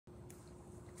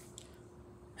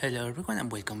Hello everyone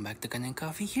and welcome back to Canon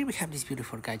Coffee. Here we have this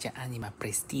beautiful Gaggia Anima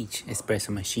Prestige espresso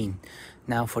machine.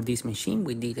 Now for this machine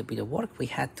we did a bit of work. We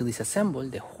had to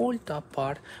disassemble the whole top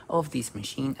part of this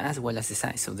machine as well as the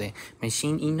sides of the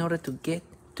machine in order to get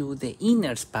to the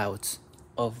inner spouts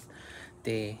of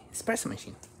the espresso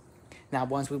machine. Now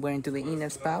once we went into the inner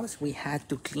spouts, we had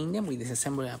to clean them. We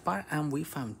disassembled it apart and we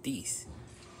found this.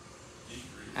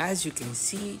 As you can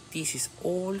see, this is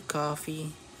all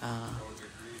coffee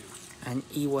and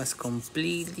it was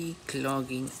completely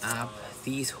clogging up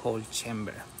this whole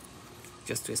chamber.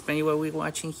 Just to explain you what we're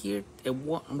watching here,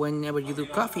 whenever you do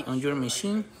coffee on your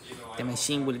machine, the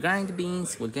machine will grind the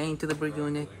beans, will get into the brew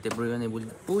unit, the brew unit will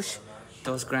push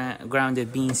those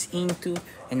grounded beans into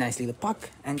a nice little puck,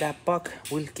 and that puck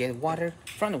will get water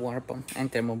from the water pump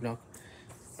and thermoblock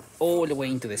all the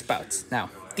way into the spouts. Now,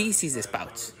 this is the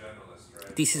spouts.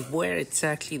 This is where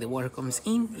exactly the water comes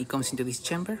in. It comes into this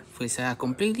chamber, fills it out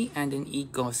completely, and then it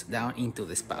goes down into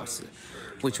the spouts,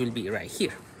 which will be right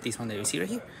here. This one that you see right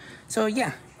here. So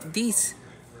yeah, this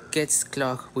gets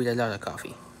clogged with a lot of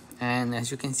coffee. And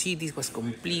as you can see, this was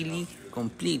completely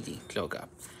clogged up.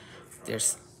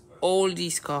 There's all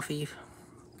this coffee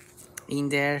in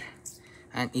there,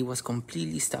 and it was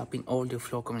completely stopping all the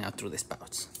flow coming out through the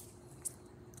spouts.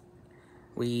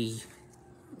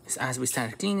 As we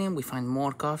started cleaning, we found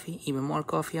more coffee, even more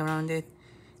coffee around it,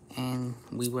 and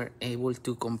we were able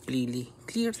to completely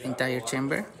clear the entire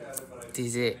chamber. This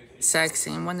is the exact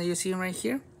same one that you see right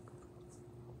here.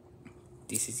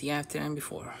 This is the after and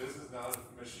before. This is not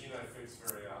a machine I fix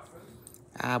very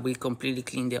often. We completely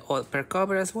cleaned the oil per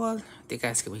cover as well. The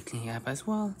gasket we cleaned up as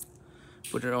well.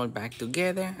 Put it all back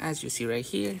together, as you see right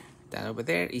here. That over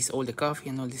there is all the coffee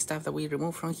and all the stuff that we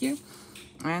removed from here.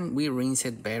 And we rinse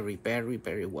it very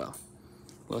well.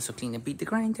 We also clean a bit the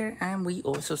grinder, and we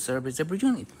also service the brew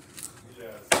unit.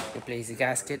 Replace the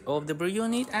gasket of the brew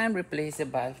unit and replace the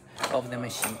valve of the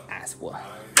machine as well.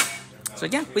 So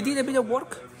yeah, we did a bit of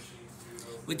work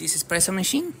with this espresso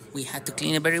machine. We had to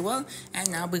clean it very well,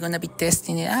 and now we're gonna be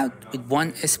testing it out with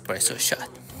one espresso shot.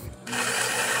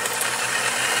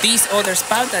 This other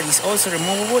spout that is also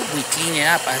removable, we clean it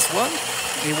up as well.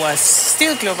 It was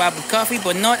still clogged up with coffee,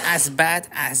 but not as bad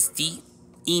as the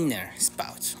inner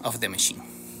spout of the machine.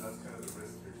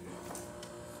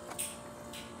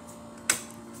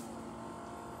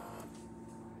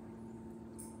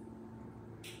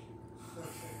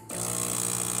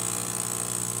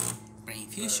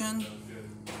 Infusion.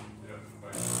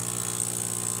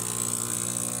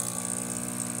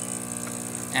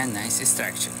 And nice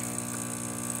extraction.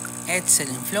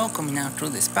 Excellent flow coming out through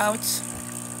the spouts.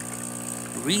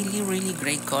 Really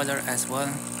great color as well.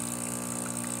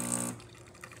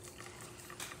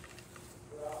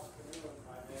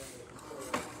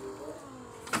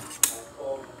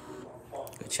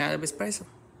 Good shot of espresso.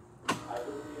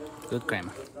 Good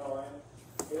crema.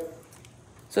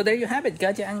 So there you have it,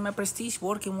 Gaggia Anima Prestige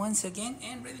working once again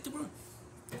and ready to brew.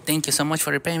 Thank you so much for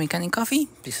repairing Canon Coffee.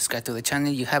 Please subscribe to the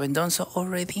channel if you haven't done so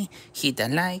already. Hit that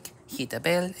like, hit the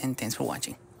bell, and thanks for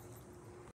watching.